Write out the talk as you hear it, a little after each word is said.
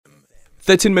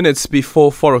13 minutes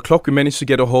before 4 o'clock, we managed to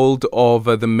get a hold of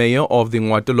the mayor of the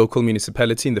Ngwathe local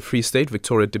municipality in the Free State,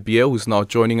 Victoria De Beer, who's now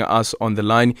joining us on the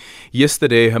line.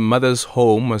 Yesterday, her mother's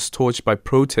home was torched by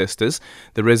protesters.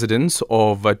 The residents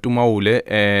of Tumahole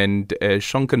and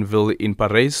Schonkenville in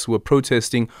Parys were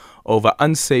protesting over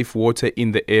unsafe water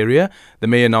in the area. The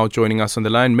mayor now joining us on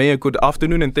the line. Mayor, good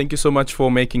afternoon, and thank you so much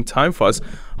for making time for us.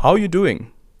 How are you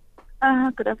doing?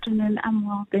 Good afternoon. I'm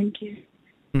well, thank you.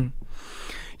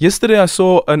 Yesterday, I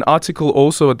saw an article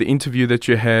also at the interview that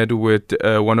you had with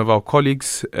one of our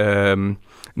colleagues, Ntate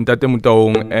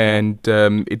Mutaung, and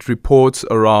it reports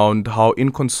around how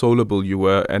inconsolable you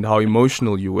were and how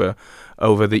emotional you were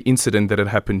over the incident that had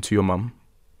happened to your mum.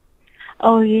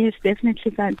 Oh, yes,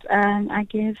 definitely. But I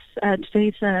guess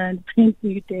today's a brand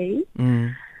new day.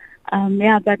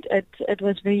 But it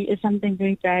was something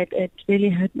very bad. It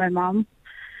really hurt my mom.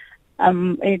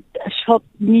 It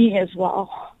shocked me as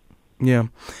well. Yeah.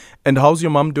 And how's your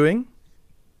mum doing?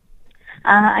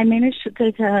 I managed to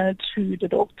take her to the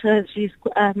doctor. She's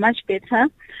much better.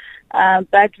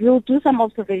 But we'll do some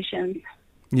observations.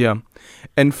 Yeah.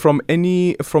 And from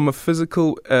a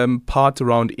physical part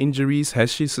around injuries,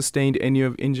 has she sustained any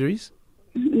of injuries?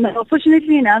 No,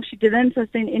 fortunately enough, she didn't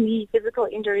sustain any physical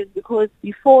injuries because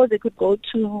before they could go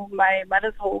to my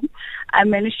mother's home, I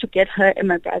managed to get her and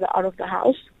my brother out of the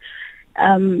house.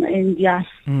 How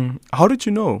did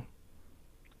you know?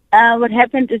 What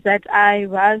happened is that I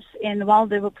was while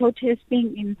they were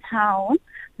protesting in town,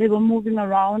 they were moving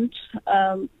around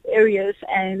areas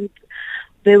and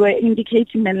they were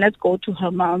indicating then let's go to her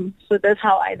mom. So that's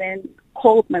how I then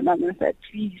called my mom and said,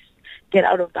 please get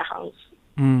out of the house.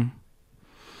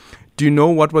 Do you know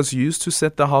what was used to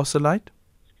set the house alight?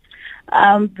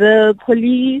 The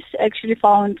police actually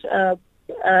found a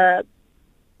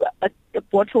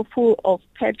bottle full of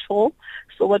petrol.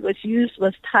 So what was used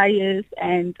was tires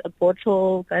and a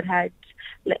bottle that had,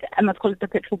 I must call it the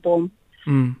petrol bomb.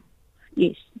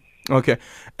 Yes. Okay.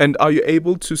 And are you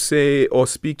able to say or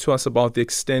speak to us about the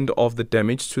extent of the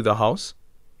damage to the house?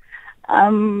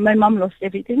 My mom lost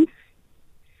everything.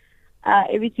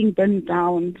 Everything burned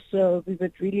down. So we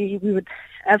would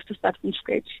have to start from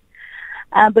scratch.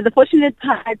 But the fortunate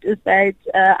part is that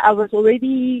I was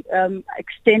already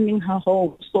extending her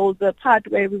home. So the part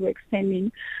where we were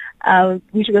extending,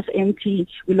 which was empty,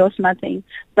 we lost nothing.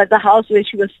 But the house where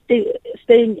she was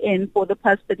staying in for the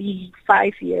past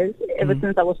 35 years, ever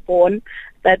since I was born,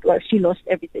 she lost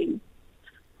everything.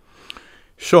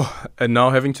 Sure. And now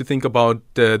having to think about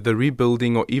the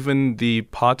rebuilding or even the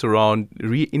part around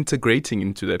reintegrating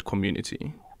into that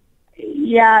community.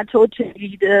 Yeah,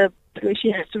 totally. The way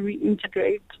she has to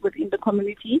reintegrate within the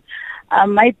community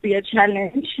might be a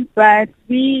challenge, but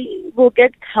we will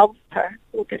get help her.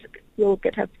 We'll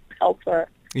get help her.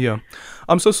 Yeah.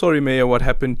 I'm so sorry, Mayor, what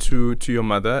happened to your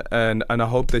mother, and I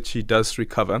hope that she does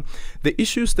recover. The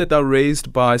issues that are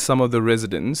raised by some of the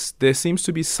residents, there seems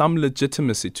to be some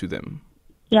legitimacy to them.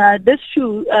 Yeah, that's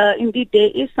true. Indeed,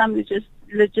 there is some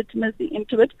legitimacy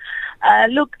into it.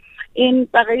 Look, in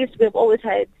Parys, we've always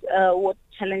had water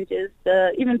challenges.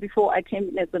 Even before I came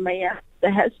in as the mayor,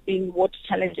 there has been water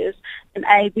challenges. And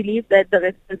I believe that the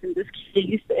residents in this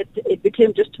case, it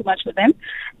became just too much for them.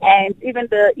 And even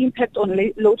the impact on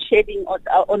load shedding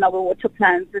on our water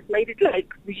plants has made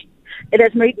it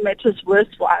has made matters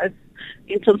worse for us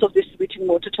in terms of distributing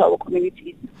water to our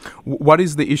communities. What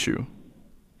is the issue?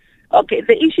 Okay,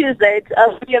 the issue is that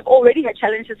we have already had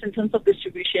challenges in terms of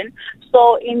distribution.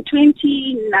 So in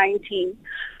 2019,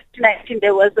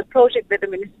 there was a project that the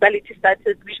municipality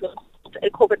started, which was called a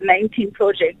COVID-19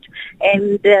 project.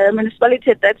 And the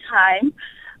municipality at that time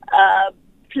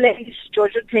placed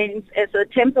Georgia tanks as a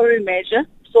temporary measure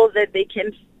so that they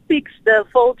can fix the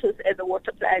filters at the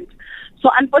water plant. So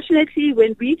unfortunately,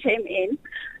 when we came in,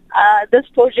 this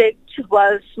project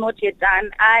was not yet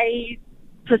done. I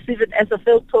perceive it as a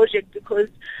failed project because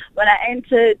when I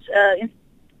entered,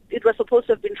 it was supposed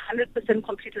to have been 100%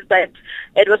 completed, but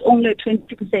it was only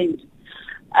 20%.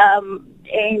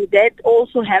 And that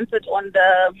also hampered on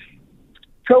the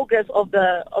progress of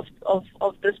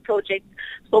this project.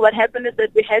 So what happened is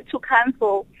that we had to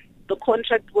cancel the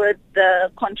contract with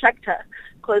the contractor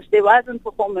because there wasn't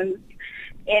performance.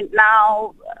 And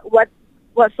now what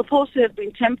was supposed to have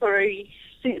been temporary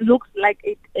looks like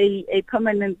a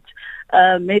permanent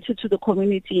matter to the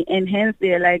community, and hence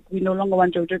they're like, we no longer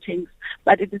want Georgia tanks.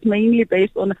 but it is mainly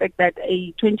based on the fact that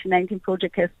a 2019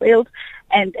 project has failed.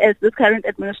 And as the current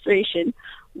administration,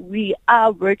 we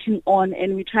are working on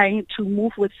and we're trying to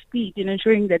move with speed in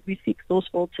ensuring that we fix those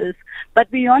filters. But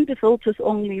beyond the filters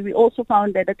only, we also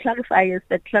found that the clarifiers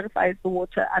that clarifies the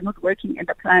water are not working in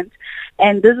the plant.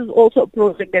 And this is also a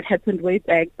project that happened way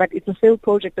back, but it's a failed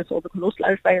project as well because those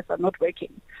clarifiers are not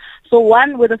working. So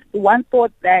one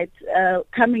thought that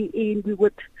coming in, we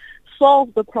would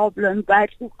solve the problem, but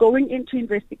going into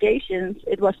investigations,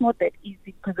 it was not that easy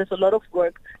because there's a lot of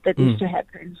work that needs to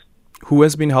happen. Who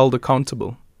has been held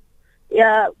accountable?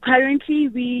 Yeah,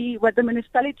 currently what the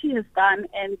municipality has done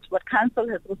and what council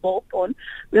has resolved on,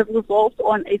 we have resolved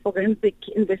on a forensic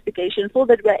investigation so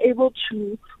that we're able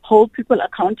to hold people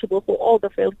accountable for all the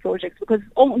failed projects, because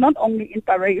not only in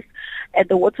Parys at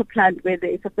the water plant where there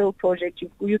is a failed project,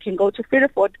 you can go to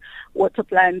Fairford water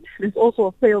plant, there's also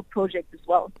a failed project as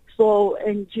well. So,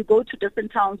 and you go to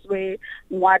different towns where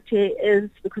Ngwathe is,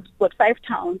 because we've got 5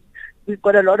 towns, we've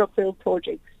got a lot of failed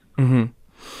projects. Mm-hmm.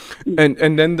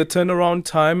 And then the turnaround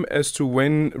time as to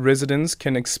when residents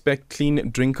can expect clean,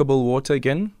 drinkable water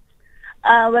again?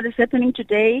 What is happening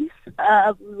today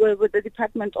with the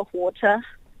Department of Water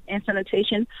and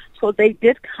Sanitation, so they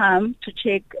did come to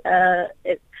check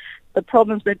the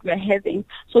problems that we're having.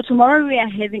 So tomorrow we are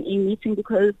having a meeting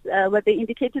because what they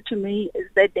indicated to me is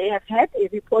that they have had a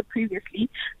report previously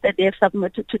that they have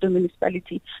submitted to the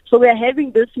municipality. So we are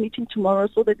having this meeting tomorrow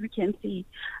so that we can see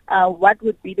what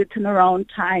would be the turnaround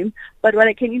time. But what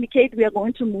I can indicate, we are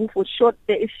going to move with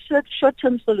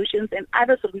short-term solutions, and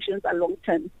other solutions are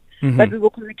long-term. Mm-hmm. But we will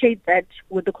communicate that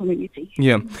with the community.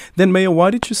 Yeah. Then, Mayor,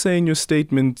 why did you say in your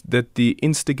statement that the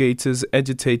instigators,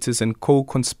 agitators and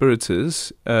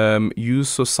co-conspirators use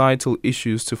societal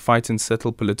issues to fight and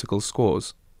settle political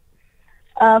scores?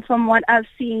 From what I've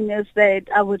seen is that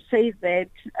I would say that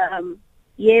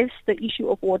yes, the issue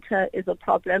of water is a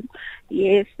problem.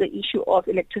 Yes, the issue of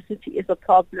electricity is a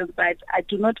problem. But I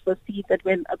do not foresee that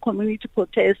when a community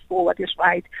protests for what is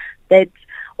right, that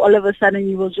all of a sudden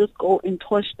you will just go and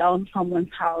torch down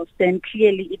someone's house. Then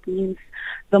clearly it means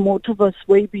the motive was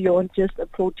way beyond just a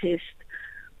protest.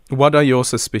 What are your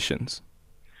suspicions?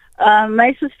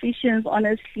 My suspicions,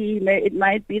 honestly, it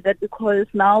might be that because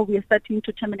now we are starting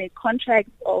to terminate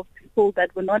contracts of people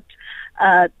that were not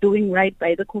doing right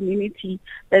by the community,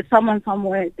 that someone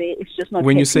somewhere there is just not.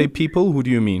 When happy. You say people, who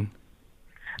do you mean?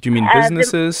 Do you mean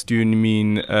businesses? Do you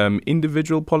mean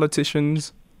individual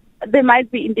politicians? There might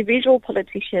be individual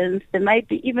politicians. There might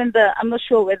be even I'm not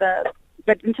sure whether,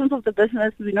 but in terms of the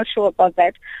business, we're not sure about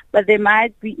that. But there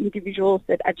might be individuals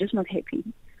that are just not happy.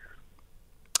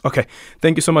 Okay,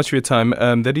 thank you so much for your time.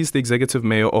 That is the Executive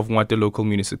Mayor of Ngwathe Local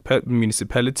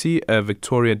Municipality,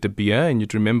 Victoria De Beer. And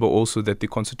you'd remember also that the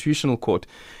Constitutional Court,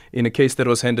 in a case that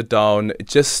was handed down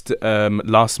just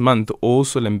last month,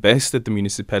 also lambasted the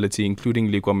municipality, including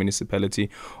Lequa Municipality,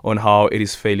 on how it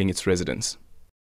is failing its residents.